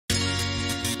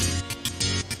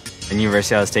In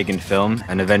university, I was taking film,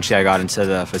 and eventually I got into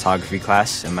the photography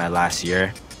class in my last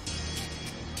year.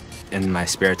 In my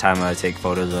spare time, I would take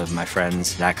photos of my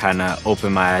friends. That kind of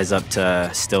opened my eyes up to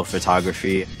still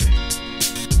photography.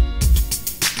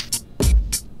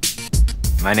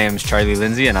 My name is Charlie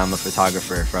Lindsay, and I'm a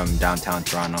photographer from downtown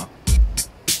Toronto.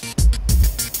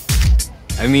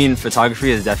 I mean,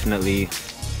 photography is definitely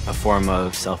a form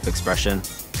of self-expression.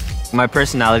 My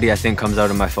personality, I think, comes out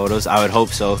in my photos. I would hope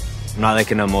so. I'm not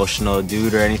like an emotional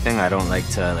dude or anything. I don't like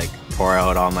to pour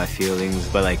out all my feelings,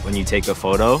 but when you take a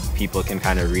photo, people can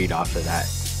kind of read off of that.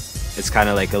 It's kind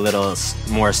of like a little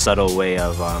more subtle way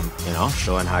of,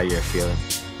 showing how you're feeling.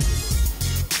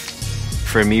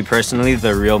 For me personally,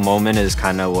 the real moment is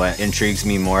kind of what intrigues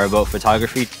me more about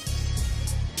photography.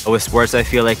 With sports, I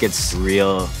feel like it's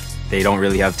real. They don't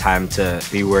really have time to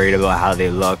be worried about how they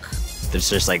look. There's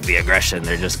just the aggression.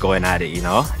 They're just going at it,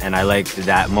 And I like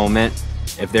that moment.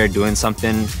 If they're doing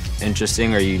something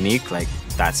interesting or unique,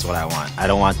 that's what I want. I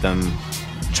don't want them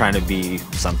trying to be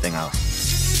something else.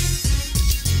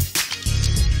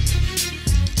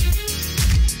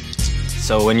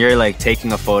 So when you're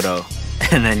taking a photo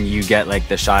and then you get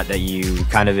the shot that you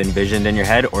kind of envisioned in your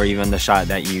head, or even the shot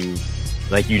that you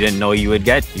didn't know you would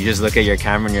get, you just look at your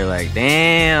camera and you're like,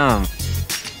 damn.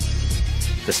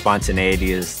 The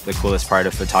spontaneity is the coolest part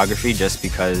of photography, just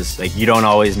because you don't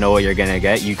always know what you're gonna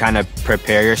get. You kind of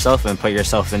prepare yourself and put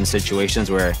yourself in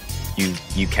situations where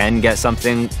you can get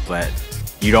something, but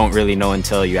you don't really know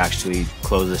until you actually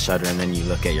close the shutter and then you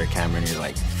look at your camera and you're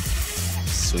like,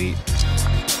 sweet.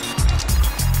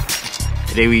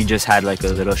 Today we just had a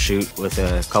little shoot with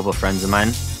a couple friends of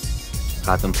mine.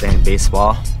 Got them playing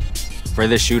baseball. For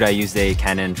this shoot, I used a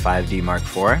Canon 5D Mark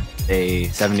IV, a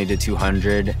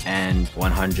 70-200 and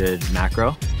 100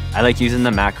 macro. I like using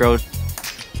the macro.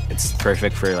 It's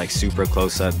perfect for super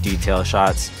close-up detail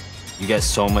shots. You get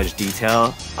so much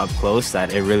detail up close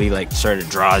that it really sort of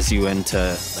draws you into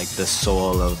the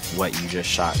soul of what you just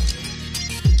shot.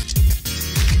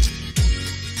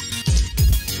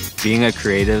 Being a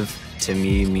creative to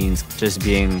me means just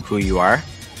being who you are.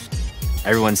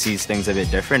 Everyone sees things a bit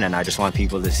different, and I just want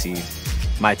people to see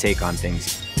my take on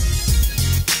things.